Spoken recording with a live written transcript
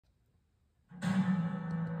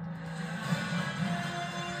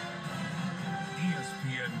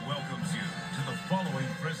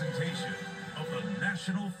presentation of the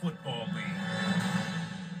National Football League.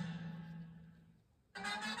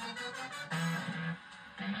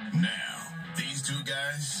 Now, these two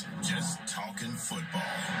guys just talking football.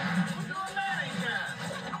 We're doing Mannycast.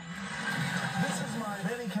 This is my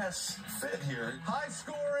Mannycast fit here. High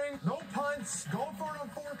scoring, no punts, going for it on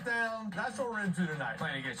fourth down. That's what we're into tonight.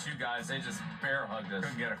 Playing against you guys, they just bear hugged us.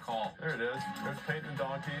 Couldn't get a call. There it is. There's Peyton the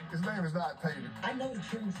donkey. His name is not Peyton. I know the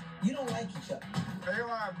truth. You don't like each other. Hey,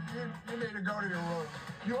 Eli, you need to go to your room.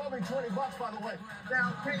 You owe me $20, by the way.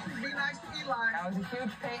 Now, Peyton, be nice to Eli. I was a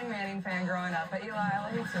huge Peyton Manning fan growing up, but Eli, I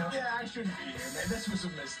love you too. Yeah, I shouldn't be here, man. This was a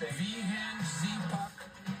mistake. V-hinge, Z-puck,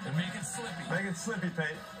 and make it slippy. Make it slippy,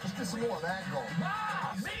 Peyton. Let's get some more of that going.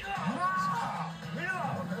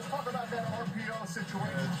 Let's talk about that RPO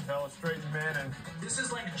situation. Tell us straight and man. This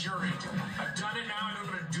is like jury duty. I've done it now, and I'm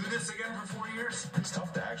going to do this again for 4 years. It's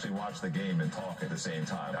tough to actually watch the game and talk at the same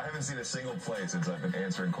time. I haven't seen a single play since I've been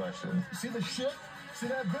answering questions. See the shit? See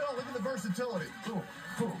that, Bill? Look at the versatility.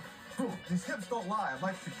 These hips don't lie. I'm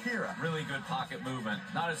like Shakira. Really good pocket movement.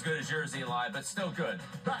 Not as good as yours, Eli, but still good.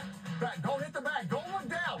 Back. Don't hit the back. Don't look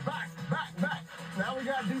down. Back. Now we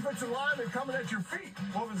got defensive linemen coming at your feet.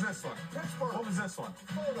 What was this one? Pittsburgh. What was this one?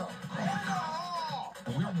 Hold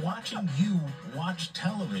on. We're watching you watch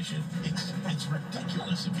television. It's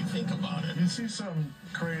ridiculous if you think about it. You see something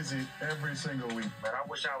crazy every single week. Man, I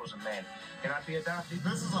wish I was a man. Can I be adopted?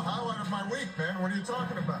 This is a highlight of my week, man. What are you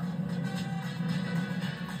talking about?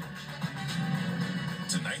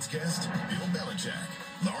 Tonight's guest, Bill Belichick,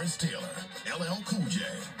 Lawrence Taylor, LL Cool J,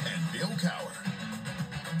 and Bill Cowher.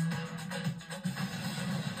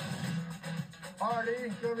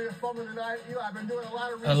 Alrighty, gonna be a fun one tonight. Eli, I've been doing a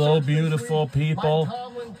lot of research. Hello, beautiful people.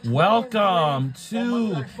 Welcome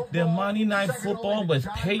to the Monday Night Football with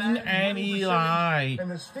Peyton and Eli.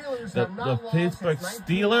 The Pittsburgh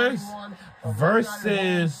Steelers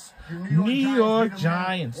versus New York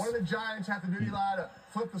Giants. One of the Giants have to do, Eli, to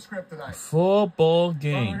flip the script tonight. Football They're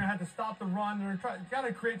game. going to have to stop the run. They're got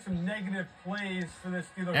to create some negative plays for this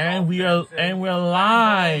Steelers. And we're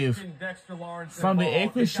live from the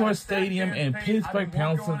Acre Shore Stadium in Pittsburgh,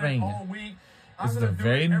 Pennsylvania. This is a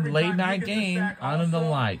very late night game under the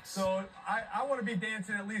lights. So I want to be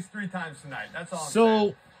dancing at least 3 times tonight. That's all I'm saying.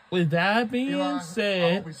 So, with that being Eli, I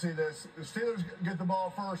said, hope we see this. The Steelers get the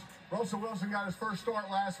ball first. Russell Wilson got his first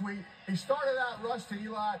start last week. He started out rusty,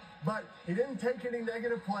 Eli, but he didn't take any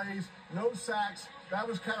negative plays, no sacks. That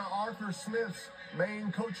was kind of Arthur Smith's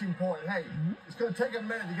main coaching point. Hey, it's going to take a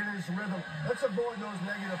minute to get into some rhythm. Let's avoid those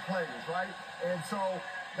negative plays, right? And so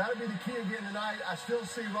that'll be the key again tonight. I still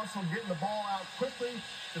see Russell getting the ball out quickly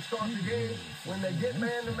to start the game. When they get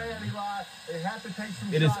man-to-man, Eli, they have to take some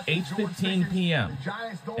shots. it is 8:15 p.m. The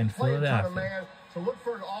Giants don't in play a ton of Philadelphia. man. So look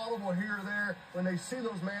for an audible here or there when they see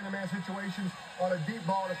those man-to-man situations on a deep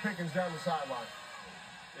ball to Pickens down the sideline.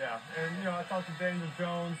 Yeah, and I talked to Daniel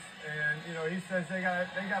Jones, and he says they got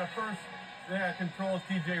to control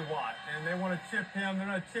T.J. Watt, and they want to chip him. They're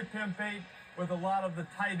going to chip him, Pate, with a lot of the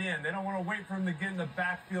tight end. They don't want to wait for him to get in the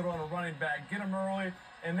backfield on a running back. Get him early,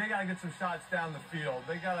 and they got to get some shots down the field.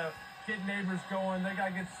 They got to get Neighbors going. They got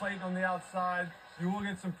to get Slayton on the outside. You will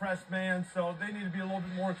get some press man, so they need to be a little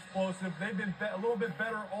bit more explosive. They've been a little bit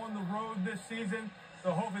better on the road this season,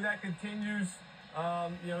 so hopefully that continues.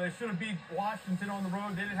 They should have beat Washington on the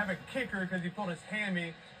road. They didn't have a kicker because he pulled his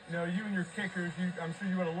hammy. You and your kickers, I'm sure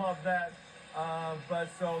you would have loved that. But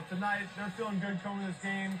so tonight, they're feeling good coming to this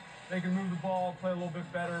game. They can move the ball, play a little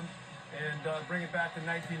bit better, and bring it back to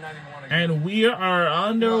 1991 again. And we are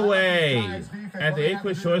underway at the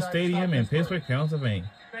Acre Shore Stadium in Pittsburgh,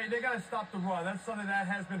 Pennsylvania. Hey, they got to stop the run. That's something that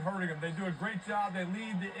has been hurting them. They do a great job. They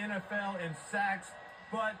lead the NFL in sacks,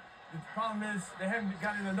 but the problem is they haven't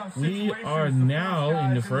gotten enough situations. We are now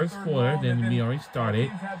in the first quarter. Then we already started.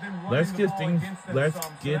 Let's get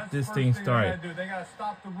this thing started.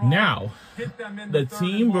 Now, the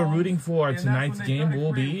team we're rooting for tonight's game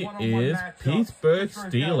is Pittsburgh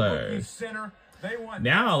Steelers.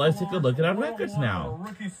 Now let's take a look at our records now,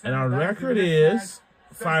 and our record is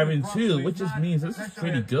 5-2, which just means this is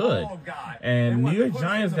pretty good. And New York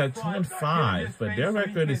Giants got 2-5, but their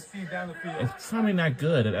record is probably not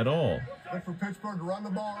good at all. Look for Pittsburgh to run the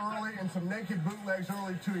ball early and some naked bootlegs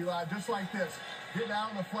early too, Eli. Just like this, getting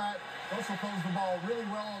out in the flat. Russell throws the ball really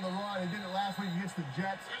well on the run. He did it last week against the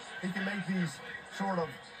Jets. He can make these sort of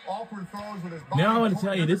awkward throws with his body. Now I want to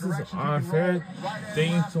tell you, this is our favorite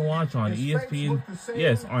thing to watch on ESPN.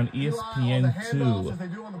 Yes, on ESPN2.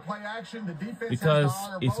 Because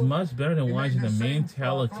it's much better than watching the main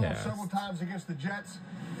telecast. Several times against the Jets.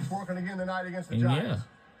 He's working again tonight against the and Giants.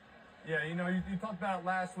 Yeah, you know, you talked about it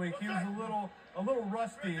last week. He was a little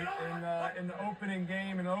rusty in the opening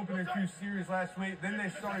game and the opening few series last week. Then they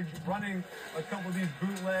started running a couple of these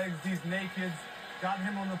bootlegs, these nakeds, got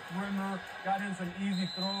him on the perimeter, got him some easy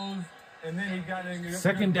throws, and then he got in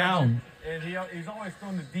second down. And he's always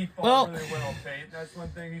thrown the deep ball really well, Peyton. That's one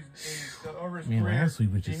thing he's over his career. Last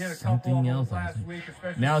week was just something else. Last week,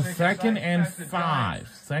 now 2nd and 5.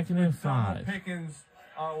 2nd and 5. Pickens,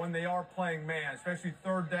 when they are playing man, especially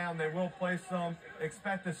third down, they will play some.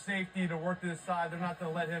 Expect the safety to work to the side. They're not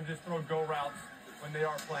going to let him just throw go routes when they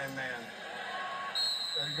are playing man.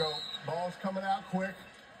 There you go. Ball's coming out quick.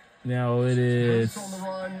 Now it is. On the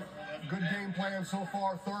run. Good game plan so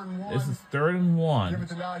far. 3rd and 1. This is 3rd and 1. Give it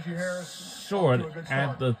to Najee Harris. Short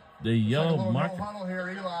at the yellow marker. No huddle here,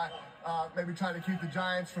 Eli. Maybe trying to keep the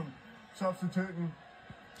Giants from substituting,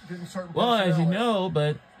 getting certain. Well, as you know,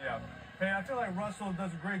 but yeah. Hey, I feel like Russell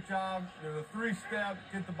does a great job. You know, the 3-step,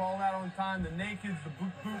 get the ball out on time, the nakeds, the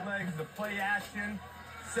bootlegs, the play action,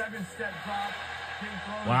 7-step drop.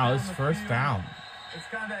 Wow, this first down. It's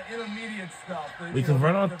kind of that intermediate stuff. We can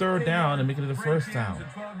run on 3rd down and make it to the first down. The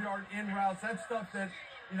 12-yard in routes, that's stuff that,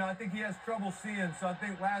 you know, I think he has trouble seeing. So I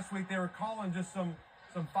think last week they were calling just some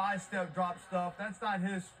 5-step drop stuff. That's not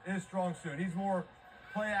his strong suit. He's more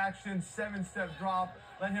play action, 7-step drop.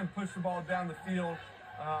 Let him push the ball down the field.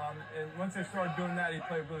 And once they started doing that, he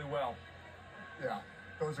played really well. Yeah,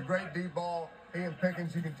 it was a great deep ball. He and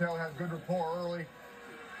Pickens, you can tell, have good rapport early.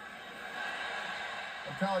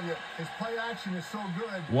 I'm telling you, his play action is so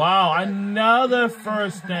good. Wow, another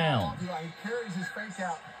first down. He carries his fake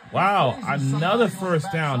out. Wow, another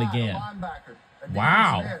first down again.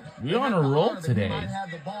 Wow, we're on a roll today.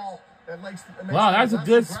 Wow, that's a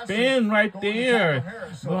good spin right there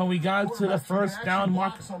when we got to the first down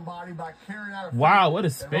mark. Wow, what a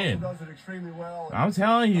spin. I'm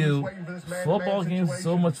telling you, football games are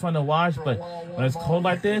so much fun to watch, but when it's cold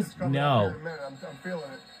like this, no.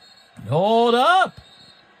 Hold up.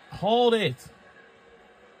 Hold it.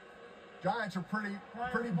 Giants are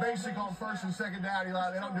pretty basic on 1st and 2nd down,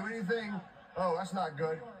 Eli. They don't do anything. Oh, that's not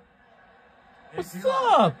good. What's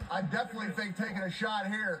up? I definitely think taking a shot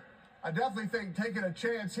here. I definitely think taking a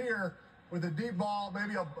chance here with a deep ball,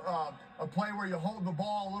 maybe a play where you hold the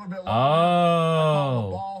ball a little bit longer. Oh.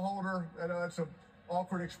 A ball holder. I know that's an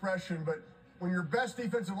awkward expression, but when your best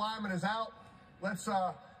defensive lineman is out, let's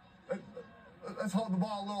hold the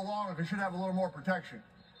ball a little longer. They should have a little more protection.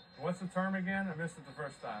 What's the term again? I missed it the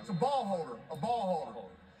first time. It's a ball holder. A ball holder.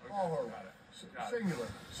 Ball holder. Got it.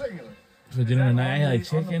 Singular. For dinner tonight, I had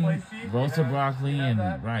chicken, roasted broccoli,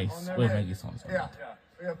 and rice. Wait, make it sound. Yeah.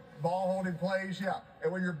 Ball holding plays, yeah.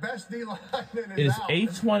 And when your best D lineman is out,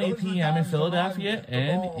 8:20 p.m. in Philadelphia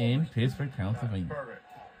and in Pittsburgh, Pennsylvania. Perfect.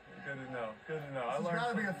 Good to know. Good to know. It's got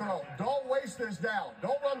to be a throw. Don't waste this down.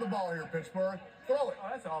 Don't run the ball here, Pittsburgh. Throw it. Oh,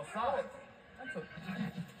 that's offside. That's a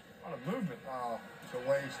lot of movement. Oh, it's a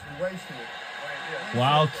waste. We wasted it.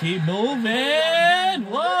 Wow, keep moving.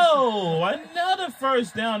 Whoa, another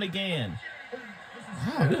first down again.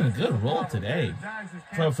 Wow, we're in a good roll today.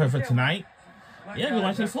 For tonight. Yeah, we're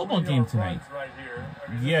watching a football game tonight.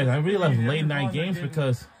 Yeah, I really love late night games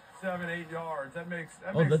because 7-8 yards. That makes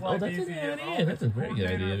that's a good idea. That's a very good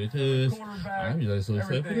idea because I'm just so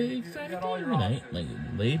excited for the exciting game tonight. Like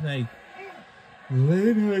late night. He's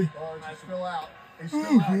still out. He's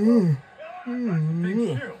still out. It's a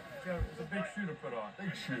big shoe. It's a big shoe to put on.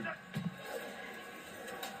 Big shoe.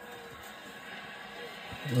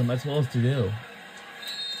 What am I supposed to do?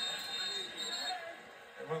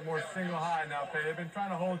 Went more single high now, Pay. They've been trying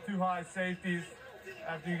to hold 2 high safeties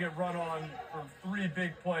after you get run on for 3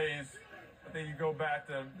 big plays. I think you go back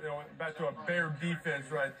to a bare defense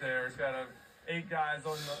right there. It's got 8 guys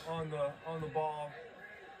on the ball.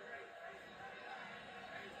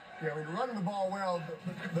 Yeah, when you're running the ball well,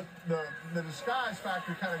 the disguise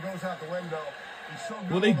factor kind of goes out the window. He's so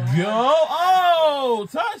good. Will they go? Oh,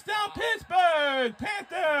 touchdown Pittsburgh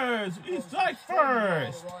Panthers! He strikes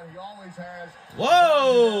first. He always has.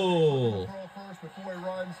 Whoa! Throw first before he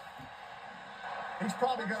runs. He's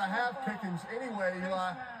probably going to have Pickens anyway,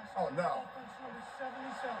 Eli. Oh no.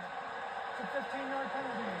 It's a 15-yard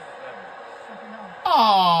penalty.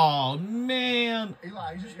 Oh man!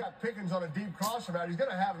 Eli, he's just got Pickens on a deep crosser route. He's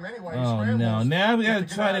going to have him anyway. Oh no! Now we got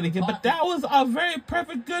to try that again. But that was a very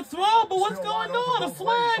perfect good throw. But what's going on? A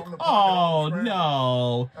flag? Oh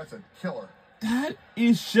no! That's a killer. That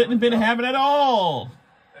shouldn't have been happening at all.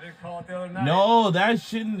 They didn't call it the other night. No, that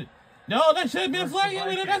shouldn't. No, that shouldn't be a flag.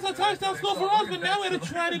 That's a touchdown score for us. But now we had to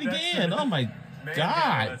try it again. Oh my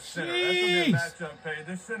God! That's going to be a matchup, Pay.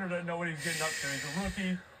 This center doesn't know what he's getting up to. He's a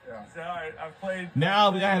rookie. Yeah. So, all right, I've played.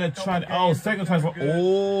 Now we gotta try. Oh, second time for.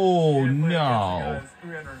 Oh no.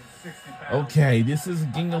 Okay, this is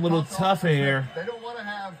getting a little tough here. They don't want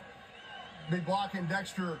to be blocking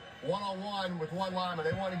Dexter one-on-one with one lineman.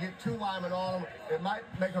 They want to get two linemen on him. It might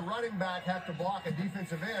make a running back have to block a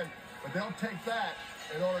defensive end, but they'll take that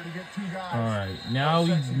in order to get two guys. All right, now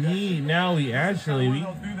we actually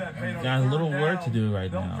got a little work to do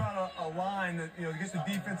right now. They'll try to align, get the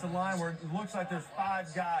defensive line where it looks like there's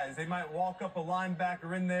 5 guys. They might walk up a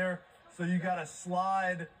linebacker in there, so you got to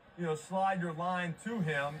slide your line to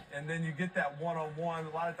him, and then you get that one-on-one. A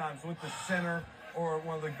lot of times with the center or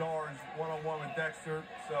one of the guards, one-on-one with Dexter.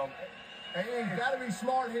 So. Hey, you got to be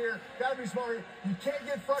smart here. You can't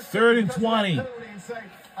get frustrated. 3rd and 20. And say,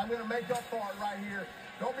 I'm going to make up for it right here.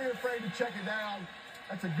 Don't be afraid to check it down.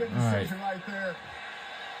 That's a good decision right there.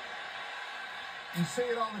 You see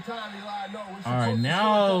it all the time, Eli. No, all right,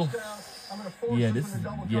 now. I'm going to force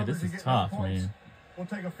this is tough, man. We'll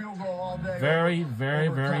take a field goal all day. Very, very,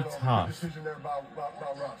 very tough. Decision there about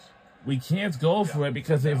Russ. We can't go for it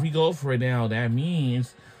because if we go for it now, that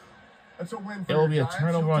means it will be a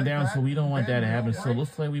turnover on down, so we don't want that to happen. So it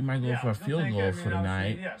looks like we might go for a field goal for the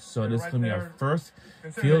night. So this is going to be our first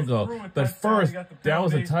field goal. But first, that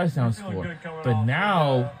was a touchdown score. But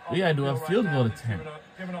now, we got to do a field goal attempt.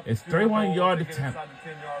 It's 31-yard attempt.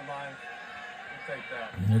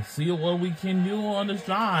 Let's see what we can do on this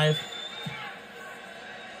drive.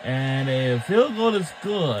 And a field goal is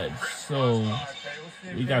good. So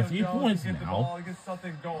we got 3 points now.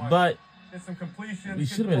 But we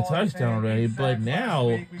should have been a touchdown already. But now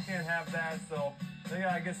we can't have that. So they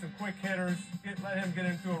gotta get some quick hitters. Let him get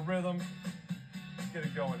into a rhythm. Let's get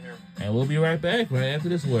it going here. And we'll be right back right after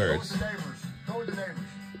this words. Go with the neighbors.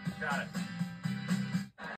 Got it.